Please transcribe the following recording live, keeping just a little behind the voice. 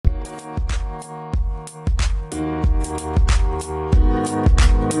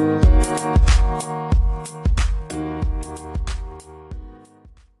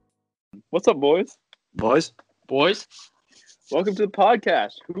What's up, boys? Boys? Welcome to the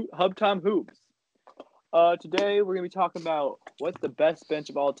podcast, Hub Time Hoops. Today we're going to be talking about what's the best bench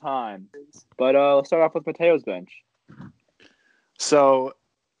of all time. But let's start off with Mateo's bench. So,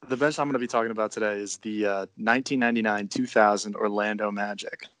 the bench I'm going to be talking about today is the 1999-2000 Orlando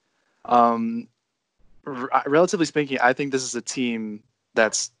Magic. Relatively speaking, I think this is a team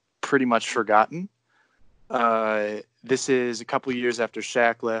that's pretty much forgotten. This is a couple years after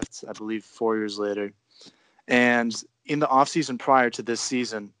Shaq left, I believe 4 years later. And in the offseason prior to this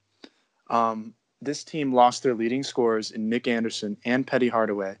season, this team lost their leading scorers in Nick Anderson and Petty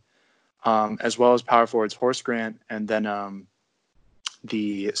Hardaway, as well as power forwards Horace Grant and then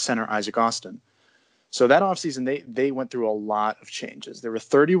the center Isaac Austin. So that offseason, they went through a lot of changes. There were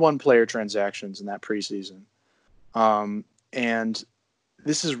 31 player transactions in that preseason. And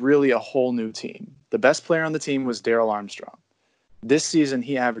this is really a whole new team. The best player on the team was Darrell Armstrong. This season,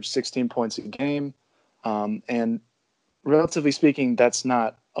 he averaged 16 points a game. And relatively speaking, that's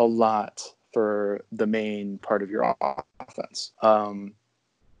not a lot for the main part of your offense.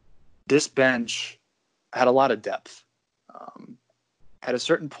 This bench had a lot of depth. At a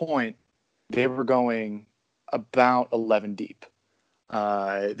certain point, they were going about 11 deep.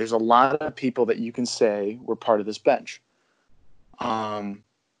 There's a lot of people that you can say were part of this bench.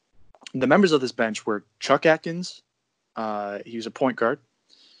 The members of this bench were Chuck Atkins. He was a point guard.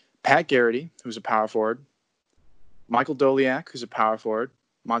 Pat Garrity, who's a power forward. Michael Doliak, who's a power forward.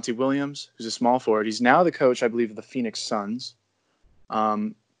 Monty Williams, who's a small forward. He's now the coach, I believe, of the Phoenix Suns.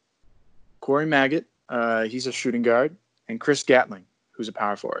 Corey Maggot, he's a shooting guard. And Chris Gatling, who's a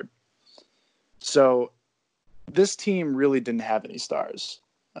power forward. So this team really didn't have any stars.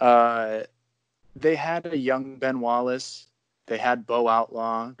 They had a young Ben Wallace. They had Bo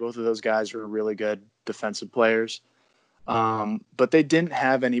Outlaw. Both of those guys were really good defensive players. But they didn't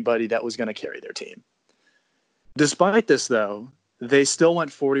have anybody that was going to carry their team. Despite this, though, they still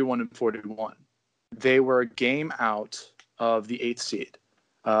went 41-41. They were a game out of the 8th seed.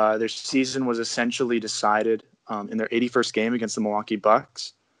 Their season was essentially decided in their 81st game against the Milwaukee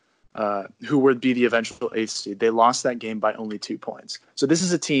Bucks, who would be the eventual 8th seed. They lost that game by only 2 points. So this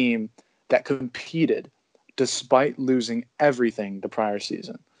is a team that competed despite losing everything the prior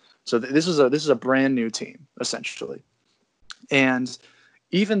season. So this is a brand new team, essentially. And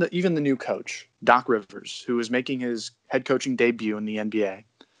even the new coach, Doc Rivers, who was making his head coaching debut in the NBA,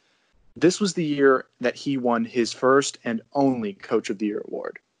 this was the year that he won his first and only Coach of the Year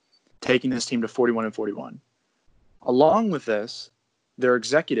award, taking this team to 41-41. Along with this, their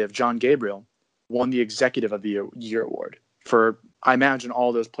executive, John Gabriel, won the Executive of the Year award for, I imagine,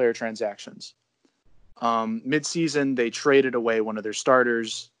 all those player transactions. Mid-season, they traded away one of their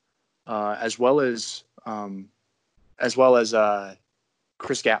starters, as well as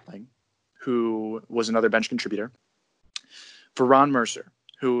Chris Gatling, who was another bench contributor, for Ron Mercer,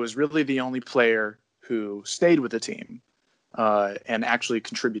 who was really the only player who stayed with the team and actually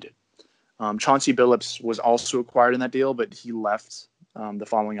contributed. Chauncey Billups was also acquired in that deal, but he left the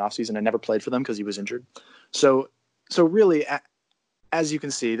following offseason and never played for them because he was injured. So really, as you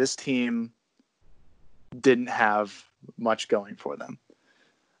can see, this team didn't have much going for them.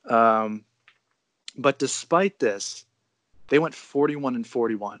 But despite this, they went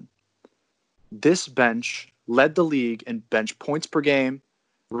 41-41. This bench led the league in bench points per game,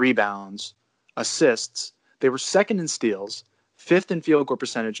 rebounds, assists. They were second in steals, 5th in field goal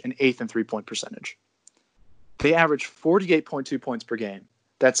percentage, and 8th in three-point percentage. They averaged 48.2 points per game.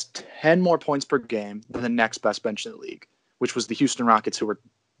 That's 10 more points per game than the next best bench in the league, which was the Houston Rockets, who were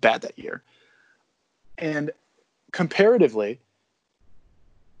bad that year. And comparatively,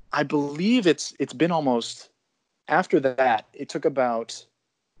 I believe it's been almost, after that, it took about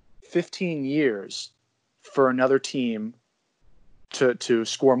 15 years for another team to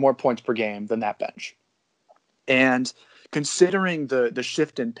score more points per game than that bench. And considering the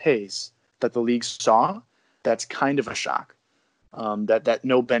shift in pace that the league saw, that's kind of a shock. That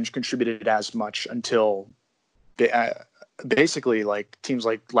no bench contributed as much until basically like teams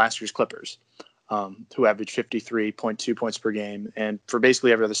like last year's Clippers, who averaged 53.2 points per game, and for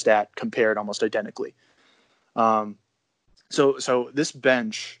basically every other stat compared almost identically. So this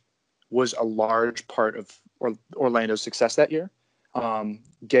bench was a large part of Orlando's success that year,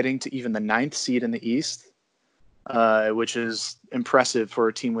 getting to even the 9th seed in the East, which is impressive for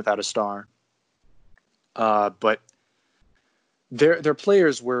a team without a star. But their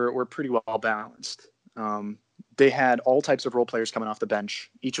players were pretty well balanced. They had all types of role players coming off the bench.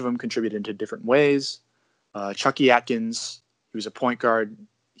 Each of them contributed in different ways. Chucky Atkins, who was a point guard,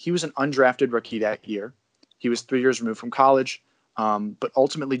 he was an undrafted rookie that year. He was 3 years removed from college, but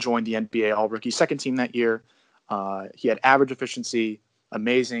ultimately joined the NBA All-Rookie second team that year. He had average efficiency,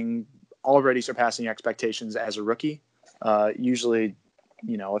 amazing, already surpassing expectations as a rookie. Usually,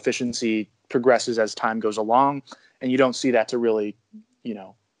 efficiency progresses as time goes along, and you don't see that to really,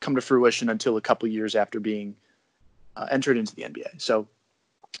 come to fruition until a couple years after being entered into the NBA. So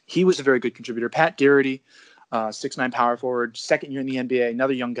he was a very good contributor. Pat Garrity, 6'9" power forward, second year in the NBA,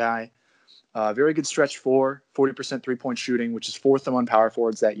 another young guy. Very good stretch four, 40% three-point shooting, which is fourth among power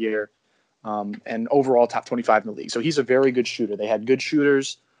forwards that year, and overall top 25 in the league. So he's a very good shooter. They had good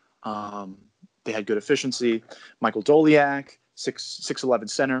shooters. They had good efficiency. Michael Doliak, 6'11"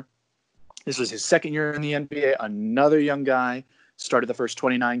 center. This was his second year in the NBA. Another young guy. Started the first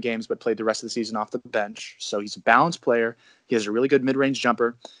 29 games, but played the rest of the season off the bench. So he's a balanced player. He has a really good mid-range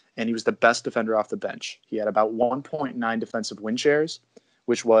jumper, and he was the best defender off the bench. He had about 1.9 defensive win shares,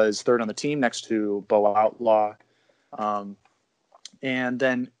 which was third on the team next to Bo Outlaw. And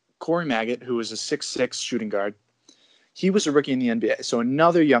then Corey Maggot, who was a 6'6" shooting guard. He was a rookie in the NBA, so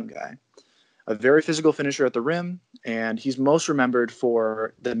another young guy. A very physical finisher at the rim, and he's most remembered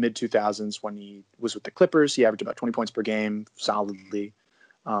for the mid-2000s when he was with the Clippers. He averaged about 20 points per game solidly.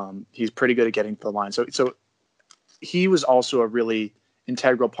 He's pretty good at getting to the line. So he was also a really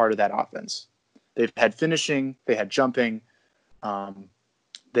integral part of that offense. They've had finishing, they had jumping,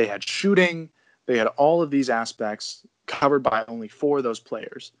 they had shooting, they had all of these aspects covered by only four of those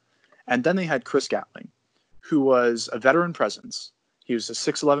players. And then they had Chris Gatling, who was a veteran presence. He was a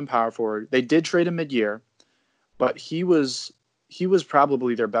 6'11" power forward. They did trade him mid-year, but he was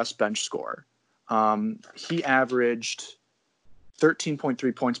probably their best bench scorer. He averaged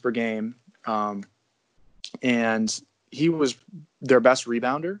 13.3 points per game, and he was their best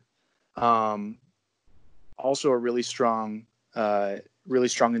rebounder. Also a really strong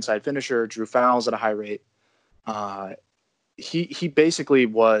inside finisher, drew fouls at a high rate. He basically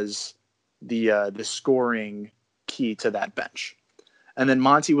was the scoring key to that bench. And then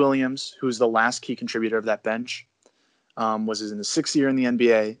Monty Williams, who's the last key contributor of that bench, was in his sixth year in the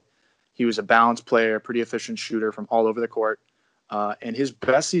NBA. He was a balanced player, pretty efficient shooter from all over the court. And his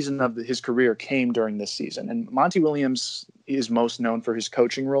best season of his career came during this season. And Monty Williams is most known for his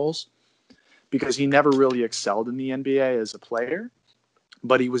coaching roles because he never really excelled in the NBA as a player,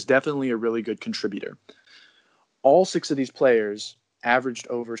 but he was definitely a really good contributor. All six of these players averaged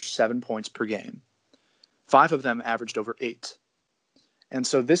over 7 points per game. 5 of them averaged over 8. And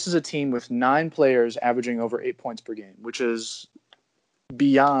so this is a team with 9 players averaging over 8 points per game, which is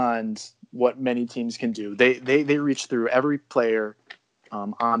beyond what many teams can do. They reach through every player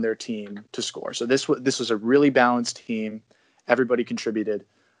on their team to score. So this was a really balanced team. Everybody contributed.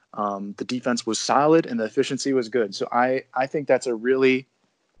 The defense was solid and the efficiency was good. So I think that's a really,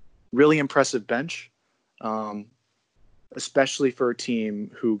 really impressive bench, especially for a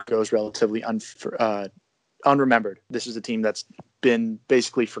team who goes relatively unremembered. This is a team that's been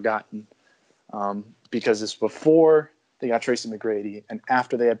basically forgotten because it's before they got Tracy McGrady and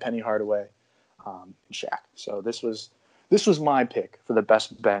after they had Penny Hardaway and Shaq. So this was my pick for the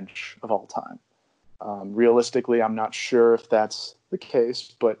best bench of all time. Realistically, I'm not sure if that's the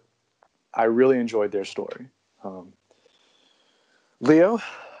case, but I really enjoyed their story. Leo,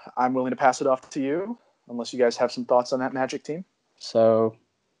 I'm willing to pass it off to you, unless you guys have some thoughts on that Magic team. So,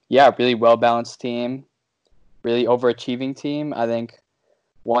 yeah, really well-balanced team. Really overachieving team. I think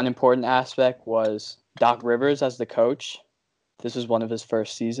one important aspect was Doc Rivers as the coach. This was one of his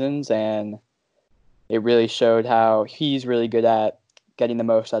first seasons, and it really showed how he's really good at getting the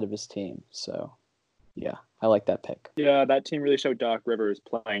most out of his team. So, yeah, I like that pick. Yeah, that team really showed Doc Rivers'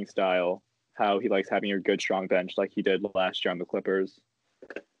 playing style, how he likes having a good, strong bench like he did last year on the Clippers.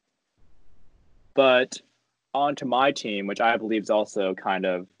 But on to my team, which I believe is also kind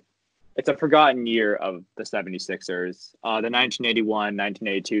of it's a forgotten year of the 76ers. The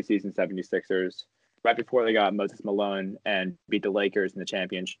 1981-1982 season 76ers, right before they got Moses Malone and beat the Lakers in the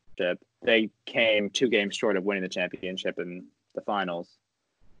championship, they came 2 games short of winning the championship in the finals.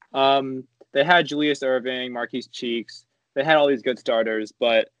 They had Julius Erving, Marquise Cheeks. They had all these good starters,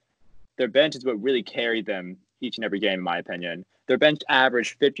 but their bench is what really carried them each and every game, in my opinion. Their bench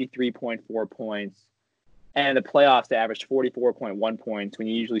averaged 53.4 points. And in the playoffs, they averaged 44.1 points when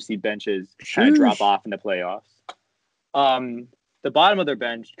you usually see benches kind of drop off in the playoffs. The bottom of their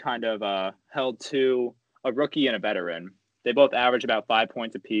bench kind of held to a rookie and a veteran. They both averaged about 5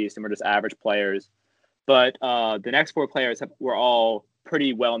 points apiece and were just average players. But the next 4 players were all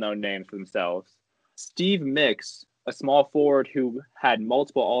pretty well-known names for themselves. Steve Mix, a small forward who had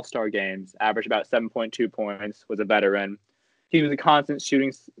multiple All-Star games, averaged about 7.2 points, was a veteran. He was a constant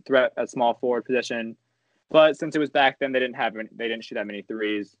shooting threat at small forward position. But since it was back then, they didn't shoot that many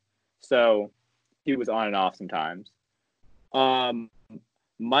threes, so he was on and off sometimes.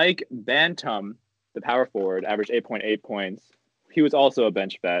 Mike Bantam, the power forward, averaged 8.8 points. He was also a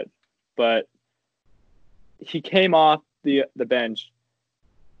bench vet, but he came off the bench.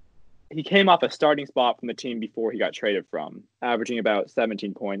 He came off a starting spot from the team before he got traded from, averaging about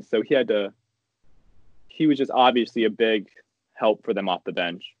 17 points. So he was just obviously a big help for them off the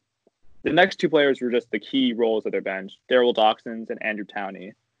bench. The next two players were just the key roles of their bench, Daryl Dawkins and Andrew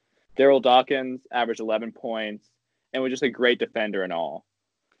Towney. Daryl Dawkins averaged 11 points and was just a great defender and all.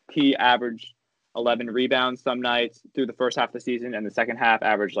 He averaged 11 rebounds some nights through the first half of the season, and the second half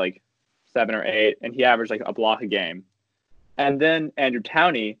averaged like 7 or 8, and he averaged like a block a game. And then Andrew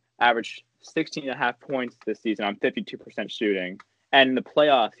Towney averaged 16.5 points this season on 52% shooting. And in the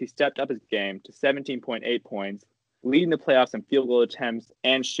playoffs, he stepped up his game to 17.8 points, leading the playoffs in field goal attempts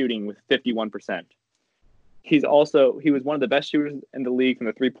and shooting with 51%. He was one of the best shooters in the league from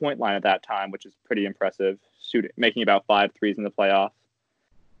the three-point line at that time, which is pretty impressive, making about 5 threes in the playoffs.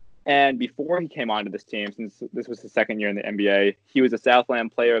 And before he came onto this team, since this was his second year in the NBA, he was a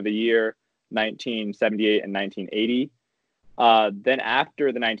Southland Player of the Year, 1978 and 1980. Then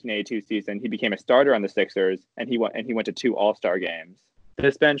after the 1982 season, he became a starter on the Sixers, and he went to 2 All-Star games.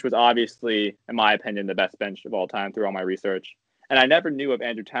 This bench was obviously, in my opinion, the best bench of all time through all my research. And I never knew of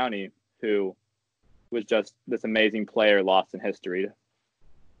Andrew Towney, who was just this amazing player lost in history.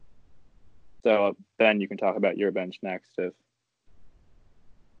 So, Ben, you can talk about your bench next,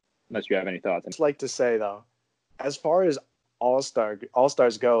 unless you have any thoughts. I'd like to say, though, as far as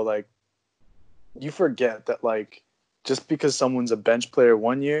all-stars go, like, you forget that, like, just because someone's a bench player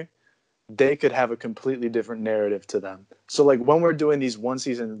one year, they could have a completely different narrative to them. So, like, when we're doing these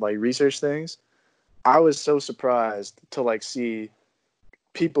one-season, like, research things, I was so surprised to, like, see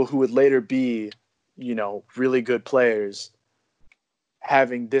people who would later be, you know, really good players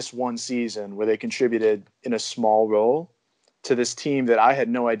having this one season where they contributed in a small role to this team that I had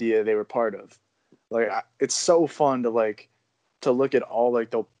no idea they were part of. Like, it's so fun to look at all,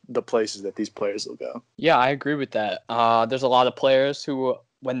 like, the places that these players will go. Yeah, I agree with that. There's a lot of players who,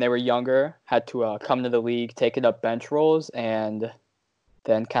 when they were younger, had to come to the league, taking up bench roles, and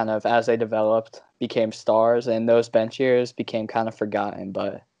then kind of as they developed, became stars, and those bench years became kind of forgotten,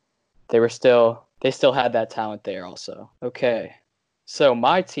 but they still had that talent there also. Okay, so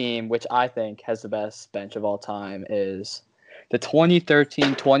my team, which I think has the best bench of all time, is the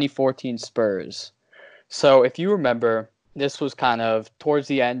 2013-2014 Spurs. So if you remember, this was kind of towards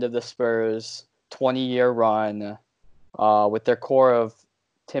the end of the Spurs' 20-year run with their core of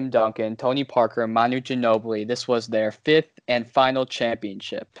Tim Duncan, Tony Parker, and Manu Ginobili. This was their 5th and final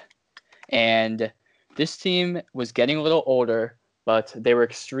championship. And this team was getting a little older, but they were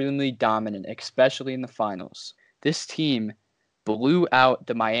extremely dominant, especially in the finals. This team blew out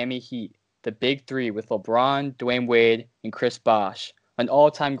the Miami Heat, the Big Three with LeBron, Dwayne Wade, and Chris Bosh, an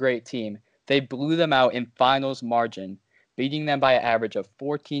all-time great team. They blew them out in finals margin, beating them by an average of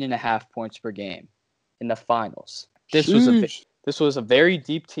 14.5 points per game in the finals. This was a very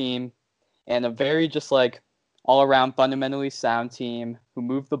deep team and a very just like all-around fundamentally sound team who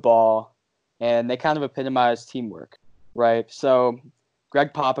moved the ball, and they kind of epitomized teamwork, right? So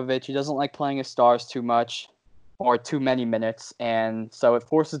Greg Popovich, he doesn't like playing his stars too much or too many minutes, and so it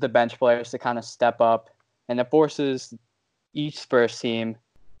forces the bench players to kind of step up, and it forces each Spurs team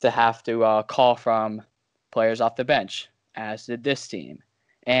to have to call from players off the bench, as did this team.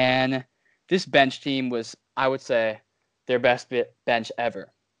 And this bench team was, I would say, their best bench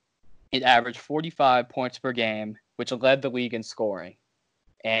ever. It averaged 45 points per game, which led the league in scoring.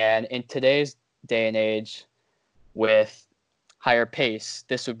 And in today's day and age, with higher pace,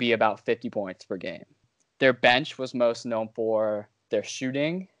 this would be about 50 points per game. Their bench was most known for their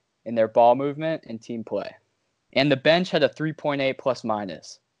shooting and their ball movement and team play. And the bench had a 3.8 plus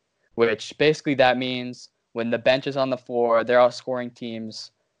minus, which basically that means when the bench is on the floor, they're outscoring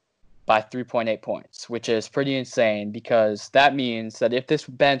teams by 3.8 points, which is pretty insane because that means that if this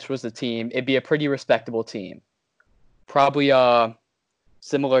bench was a team, it'd be a pretty respectable team. Probably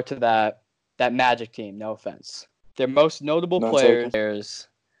similar to that Magic team, no offense. Their most notable players,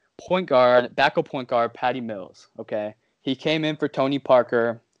 backup point guard, Patty Mills, okay? He came in for Tony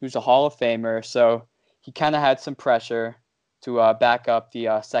Parker, who's a Hall of Famer, so he kind of had some pressure to back up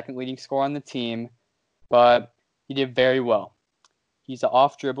the second leading scorer on the team, but he did very well. He's an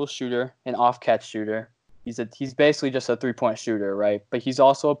off-dribble shooter, an off-catch shooter. He's basically just a three-point shooter, right? But he's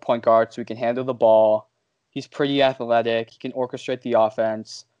also a point guard, so he can handle the ball. He's pretty athletic. He can orchestrate the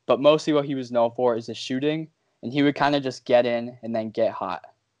offense. But mostly what he was known for is his shooting, and he would kind of just get in and then get hot,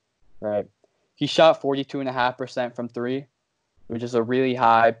 right? he shot 42.5% from three, which is a really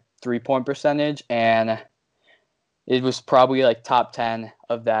high 3-point percentage, and it was probably like top 10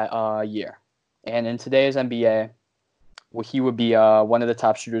 of that year. And in today's NBA, well, he would be one of the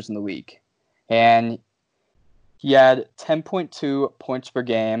top shooters in the league. And he had 10.2 points per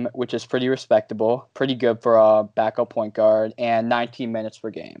game, which is pretty respectable, pretty good for a backup point guard, and 19 minutes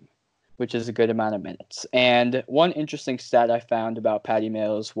per game, which is a good amount of minutes. And one interesting stat I found about Patty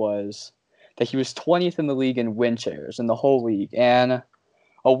Mills was that he was 20th in the league in win shares in the whole league. And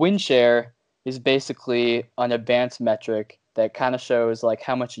a win share is basically an advanced metric that kind of shows like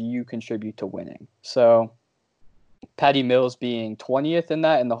how much you contribute to winning. So Patty Mills being 20th in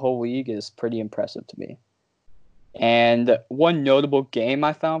that in the whole league is pretty impressive to me. And one notable game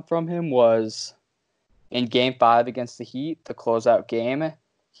I found from him was in Game 5 against the Heat, the closeout game.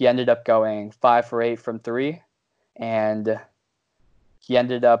 He ended up going 5 for 8 from 3, and he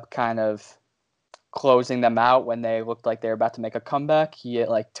ended up kind of closing them out when they looked like they were about to make a comeback. He hit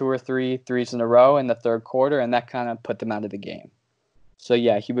like 2 or 3 threes in a row in the third quarter, and that kind of put them out of the game. So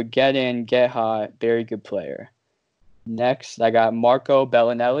yeah, he would get in, get hot, very good player. Next, I got Marco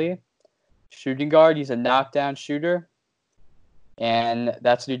Bellinelli, shooting guard. He's a knockdown shooter, and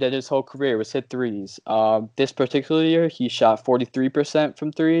that's what he did his whole career, was hit threes. This particular year, he shot 43%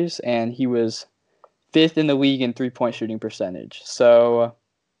 from threes, and he was 5th in the league in three-point shooting percentage. So,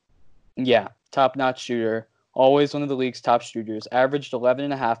 yeah, top-notch shooter, always one of the league's top shooters, averaged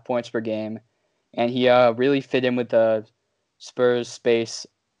 11.5 points per game, and he really fit in with the Spurs space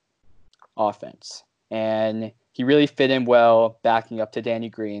offense. And he really fit in well backing up to Danny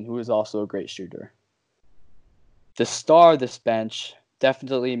Green, who is also a great shooter. The star of this bench,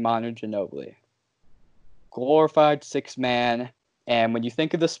 definitely Manu Ginobili. Glorified six-man, and when you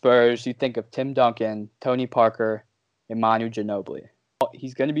think of the Spurs, you think of Tim Duncan, Tony Parker, and Manu Ginobili.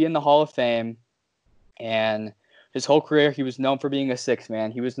 He's going to be in the Hall of Fame, and his whole career he was known for being a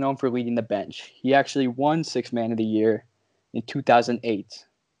six-man. He was known for leading the bench. He actually won Six-Man of the Year in 2008.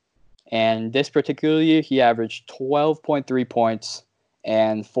 And this particular year, he averaged 12.3 points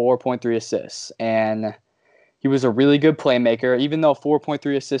and 4.3 assists. And he was a really good playmaker. Even though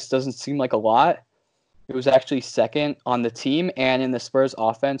 4.3 assists doesn't seem like a lot, it was actually second on the team. And in the Spurs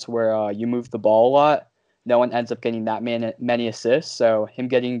offense, where you move the ball a lot, no one ends up getting that many assists. So him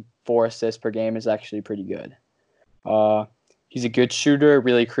getting 4 assists per game is actually pretty good. He's a good shooter,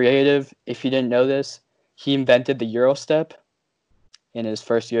 really creative. If you didn't know this, he invented the Euro step in his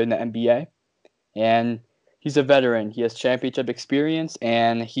first year in the NBA. And he's a veteran. He has championship experience,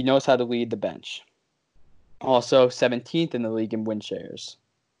 and he knows how to lead the bench. Also, 17th in the league in win shares.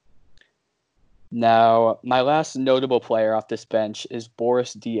 Now, my last notable player off this bench is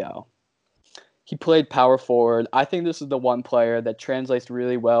Boris Diaw. He played power forward. I think this is the one player that translates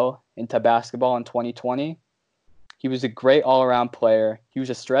really well into basketball in 2020. He was a great all-around player. He was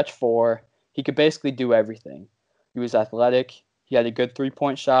a stretch four. He could basically do everything. He was athletic. He had a good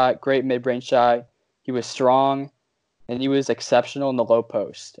three-point shot, great mid-range shot. He was strong, and he was exceptional in the low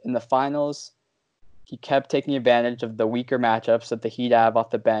post. In the finals, he kept taking advantage of the weaker matchups that the Heat have off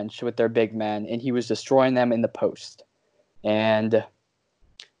the bench with their big men, and he was destroying them in the post. And,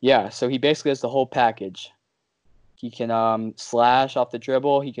 yeah, so he basically has the whole package. He can slash off the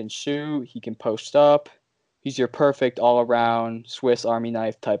dribble. He can shoot. He can post up. He's your perfect all-around Swiss Army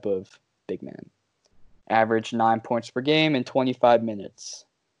knife type of big man. Averaged 9 points per game in 25 minutes.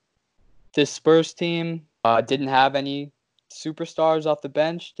 This Spurs team didn't have any superstars off the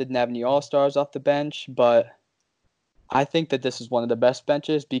bench, didn't have any all-stars off the bench, but I think that this is one of the best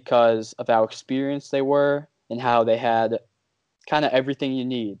benches because of how experienced they were and how they had kind of everything you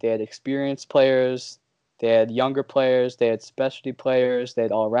need. They had experienced players, they had younger players, they had specialty players, they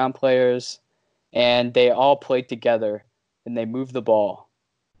had all-around players, and they all played together and they moved the ball.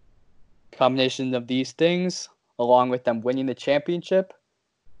 Combination of these things, along with them winning the championship,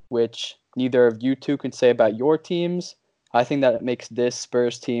 which neither of you two can say about your teams, I think that makes this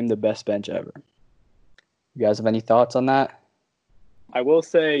Spurs team the best bench ever. You guys have any thoughts on that? I will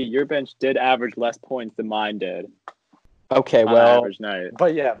say your bench did average less points than mine did. Okay, On well, average night.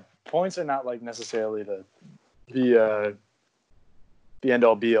 But yeah, points are not like necessarily the end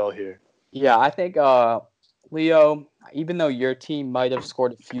all be all here. yeah, I think Leo, even though your team might have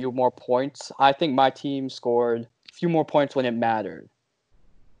scored a few more points, I think my team scored a few more points when it mattered.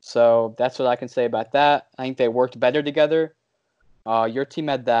 So that's what I can say about that. I think they worked better together. Your team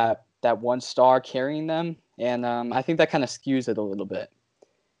had that one star carrying them, and I think that kind of skews it a little bit.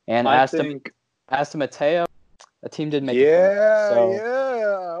 And as to Mateo, the team did make Yeah, a point. So,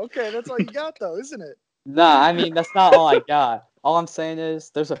 yeah. Okay, that's all you got, though, isn't it? Nah, I mean, that's not all I got. all I'm saying is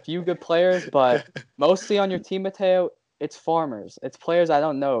there's a few good players, but mostly on your team, Mateo, it's farmers. It's players I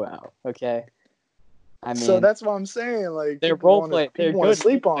don't know about. Okay, I So mean that's what I'm saying. Like they're people role want to play. They're people want to good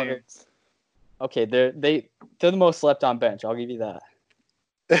role sleep on him. players. Okay, they're the most slept on bench. I'll give you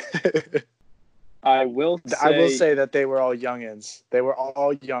that. I will I will say say that they were all youngins. They were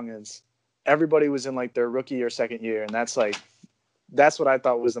all youngins. Everybody was in like their rookie or second year, and that's what I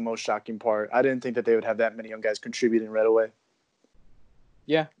thought was the most shocking part. I didn't think that they would have that many young guys contributing right away.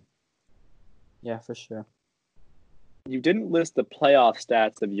 Yeah, for sure. you didn't list the playoff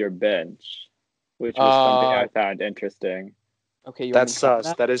stats of your bench, which was something I found interesting. Okay, you want me That's to cover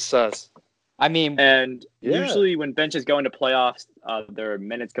sus. that? That is sus. I mean, And Yeah. usually when benches go into playoffs, their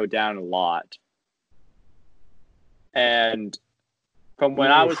minutes go down a lot. And from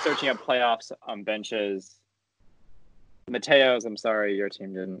when I was searching up playoffs on benches, Mateo's, I'm sorry, your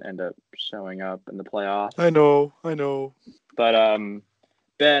team didn't end up showing up in the playoffs. I know. But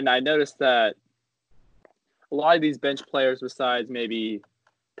Ben, I noticed that a lot of these bench players, besides maybe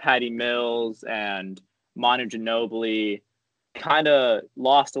Patty Mills and Manu Ginobili, kind of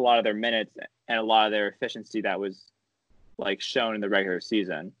lost a lot of their minutes and a lot of their efficiency that was like shown in the regular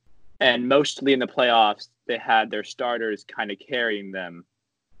season. And mostly in the playoffs, they had their starters kind of carrying them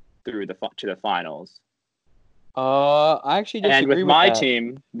through to the finals. I actually disagree And with with my that.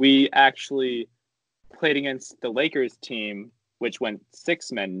 team, we actually played against the Lakers team, which went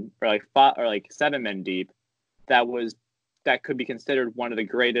 6 men or like 5 or like 7 men deep. That could be considered one of the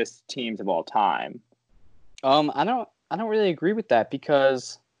greatest teams of all time. I don't really agree with that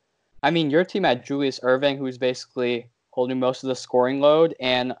because, I mean, your team had Julius Erving, who's basically holding most of the scoring load,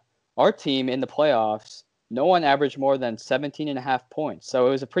 and our team in the playoffs, no one averaged more than 17.5 points. So it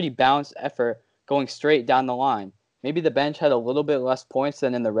was a pretty balanced effort going straight down the line. Maybe the bench had a little bit less points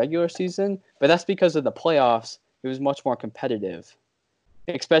than in the regular season, but that's because of the playoffs. It was much more competitive.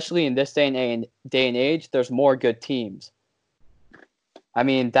 Especially in this day and age, there's more good teams. I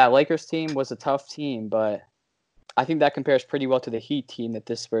mean, that Lakers team was a tough team, but I think that compares pretty well to the Heat team that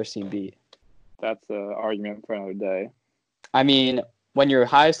this Spurs team beat. That's an argument for another day. I mean, when your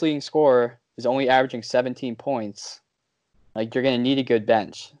highest leading scorer is only averaging 17 points, like you're going to need a good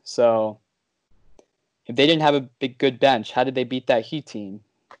bench. So if they didn't have a big good bench, how did they beat that Heat team?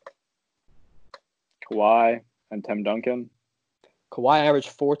 Kawhi and Tim Duncan. Kawhi averaged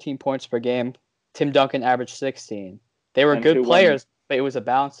 14 points per game. Tim Duncan averaged 16. They were And good who won? players, but it was a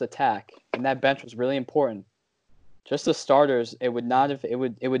balanced attack, and that bench was really important. Just the starters, it would not have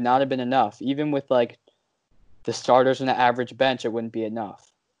been enough. Even with like the starters and the average bench, it wouldn't be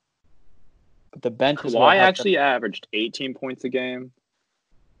enough. But the bench is what Kawhi helped actually them. averaged 18 points a game.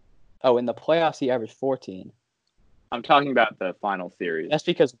 Oh, in the playoffs, he averaged 14. I'm talking about the final series. That's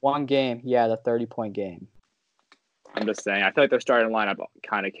because one game he had a 30-point game. I'm just saying. I feel like their starting lineup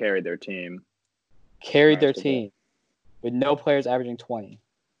kind of carried their team. Carried their Most of it. team with no players averaging 20.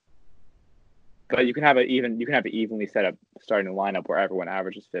 But you can have an evenly set up starting lineup where everyone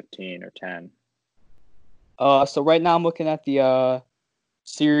averages 15 or 10. So right now I'm looking at the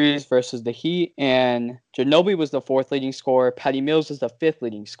series versus the Heat, and Ginobili was the 4th leading scorer. Patty Mills was the 5th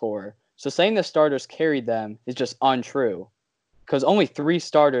leading scorer. So saying the starters carried them is just untrue, because only 3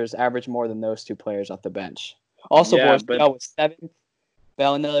 starters averaged more than those 2 players off the bench. Also, Yeah, Boris but- Diaw was 7th,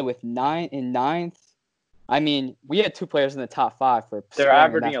 Bellinelli with 9th. I mean, we had 2 players in the top 5 for. They're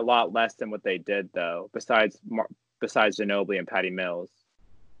averaging a lot less than what they did, though. Besides Ginobili and Patty Mills.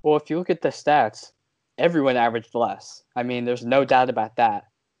 Well, if you look at the stats, everyone averaged less. I mean, there's no doubt about that.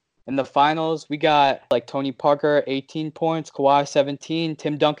 In the finals, we got like Tony Parker, 18 points, Kawhi, 17,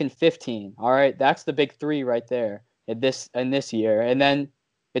 Tim Duncan, 15. All right, that's the big 3 right there in this year. And then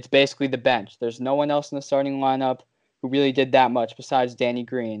it's basically the bench. There's no one else in the starting lineup who really did that much besides Danny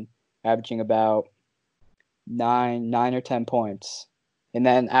Green, averaging about 9 or 10 points. And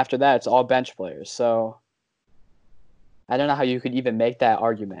then after that, it's all bench players. So I don't know how you could even make that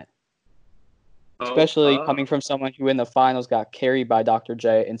argument. Especially coming from someone who in the finals got carried by Dr.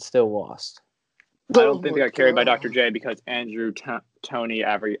 J and still lost. I don't think they got carried by Dr. J because Andrew Toney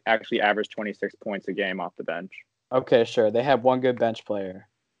actually averaged 26 points a game off the bench. Okay, sure. They had one good bench player.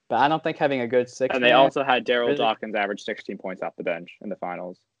 But I don't think having a good 6 And they also had Daryl really- Dawkins average 16 points off the bench in the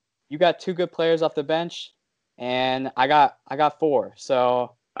finals. You got 2 good players off the bench, and I got 4.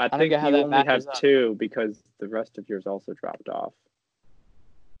 So I don't think get how you that only have matches up. 2 because the rest of yours also dropped off.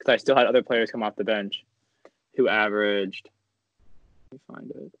 Because I still had other players come off the bench who averaged, let me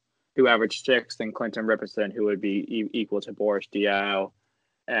find it, who averaged 6, and Clinton Ripperson, who would be equal to Boris Diaw,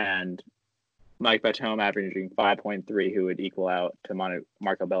 and Mike Batum averaging 5.3, who would equal out to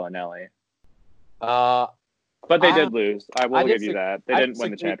Marco Bellinelli. But they did lose. I will I give you disagree- that. They I didn't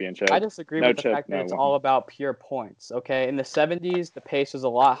win the disagree- championship. I disagree No with the chip, fact that no it's one. all about pure points. Okay, in the 70s, the pace was a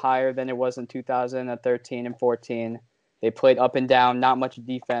lot higher than it was in 2013 and 14. They played up and down, not much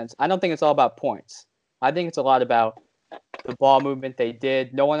defense. I don't think it's all about points. I think it's a lot about the ball movement they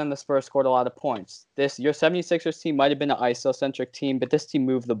did. No one on the Spurs scored a lot of points. Your 76ers team might have been an ISO-centric team, but this team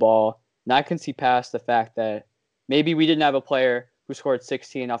moved the ball. And I can see past the fact that maybe we didn't have a player who scored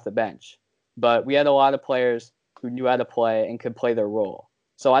 16 off the bench, but we had a lot of players who knew how to play and could play their role.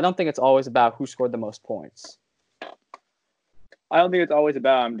 So I don't think it's always about who scored the most points. I don't think it's always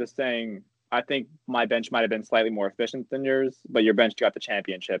about. I'm just saying. I think my bench might have been slightly more efficient than yours, but your bench got the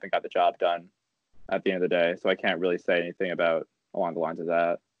championship and got the job done at the end of the day. So I can't really say anything about along the lines of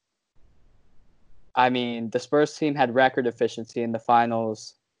that. I mean, the Spurs team had record efficiency in the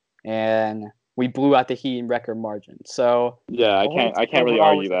finals, and we blew out the Heat in record margin. So yeah, I can't really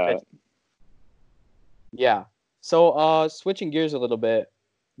argue that. Yeah. So switching gears a little bit,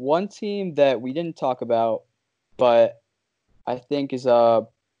 one team that we didn't talk about, but I think is a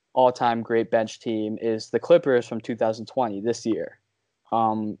all-time great bench team is the Clippers from 2020 this year.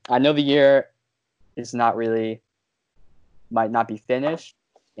 I know the year is might not be finished,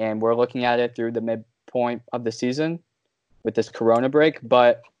 and we're looking at it through the midpoint of the season with this Corona break,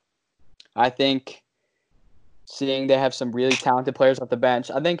 but I think seeing they have some really talented players off the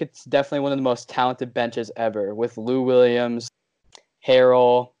bench, I think it's definitely one of the most talented benches ever with Lou Williams,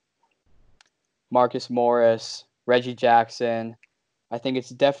 Harrell, Marcus Morris, Reggie Jackson. I think it's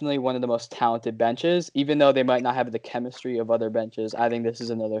definitely one of the most talented benches, even though they might not have the chemistry of other benches. I think this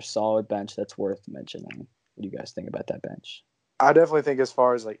is another solid bench that's worth mentioning. What do you guys think about that bench? I definitely think as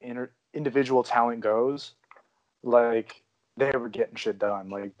far as like individual talent goes, like they were getting shit done.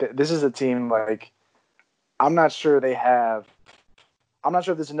 Like this is a team like I'm not sure if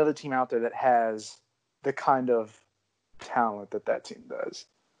there's another team out there that has the kind of talent that team does.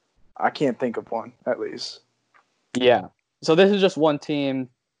 I can't think of one, at least. Yeah. So this is just one team.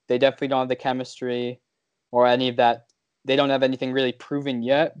 They definitely don't have the chemistry or any of that. They don't have anything really proven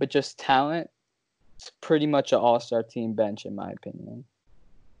yet, but just talent. It's pretty much an all-star team bench, in my opinion.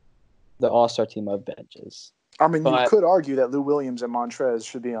 The all-star team of benches. I mean, you could argue that Lou Williams and Montrez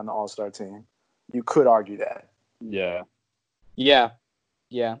should be on the all-star team. You could argue that. Yeah. Yeah.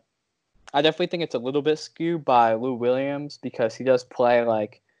 I definitely think it's a little bit skewed by Lou Williams because he does play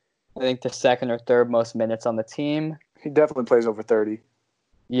like I think the second or third most minutes on the team. He definitely plays over 30.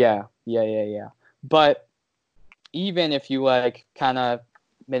 Yeah. But even if you like kind of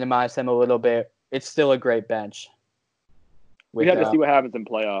minimize him a little bit, it's still a great bench. We have to see what happens in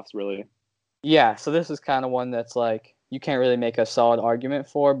playoffs, really. Yeah, so this is kind of one that's like you can't really make a solid argument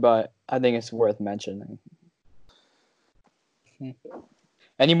for, but I think it's worth mentioning.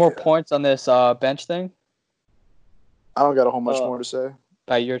 Any more points on this bench thing? I don't got a whole much more to say.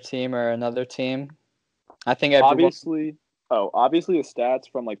 By your team or another team? I think obviously the stats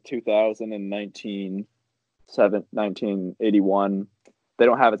from like 2019, 1981, they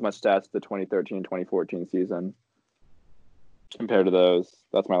don't have as much stats as the 2013-2014 season compared to those.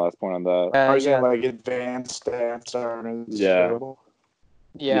 That's my last point on that. Are you saying like advanced stats aren't available?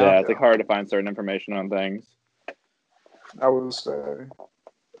 Yeah, it's like hard to find certain information on things. I would say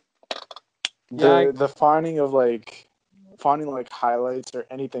the finding highlights or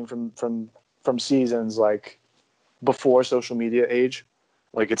anything from seasons like before social media age,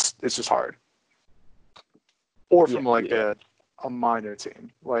 like it's just hard. Or from a minor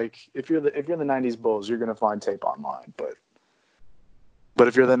team. Like if you're the 90s Bulls, you're gonna find tape online, but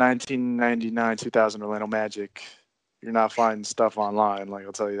if you're the 1999-2000 Orlando Magic, you're not finding stuff online. Like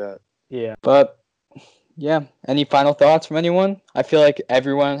I'll tell you that. Yeah, but any final thoughts from anyone? I feel like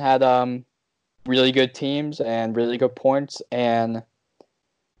everyone had really good teams and really good points, and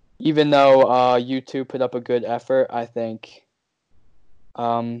even though you two put up a good effort, I think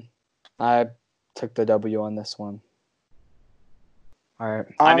I took the W on this one. All right.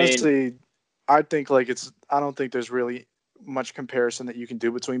 Honestly, I think I don't think there's really much comparison that you can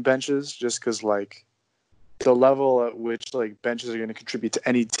do between benches, just because like the level at which like benches are going to contribute to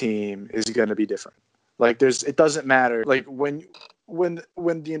any team is going to be different. Like it doesn't matter. Like when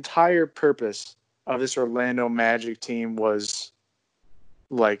the entire purpose of this Orlando Magic team was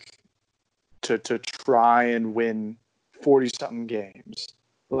like to try and win 40-something games.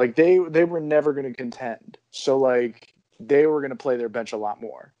 Like they were never going to contend. So like they were going to play their bench a lot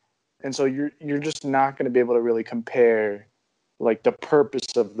more. And so you're just not going to be able to really compare like the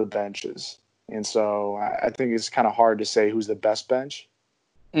purpose of the benches. And so I think it's kind of hard to say who's the best bench.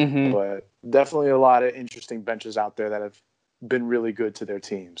 Mm-hmm. But definitely a lot of interesting benches out there that have been really good to their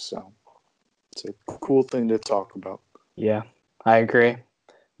teams. So It's a cool thing to talk about. Yeah, I agree.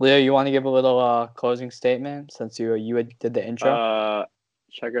 Leo, you want to give a little closing statement since you did the intro?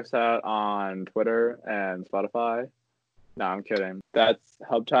 Check us out on Twitter and Spotify. No, I'm kidding. That's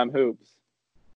Hub Time Hoops.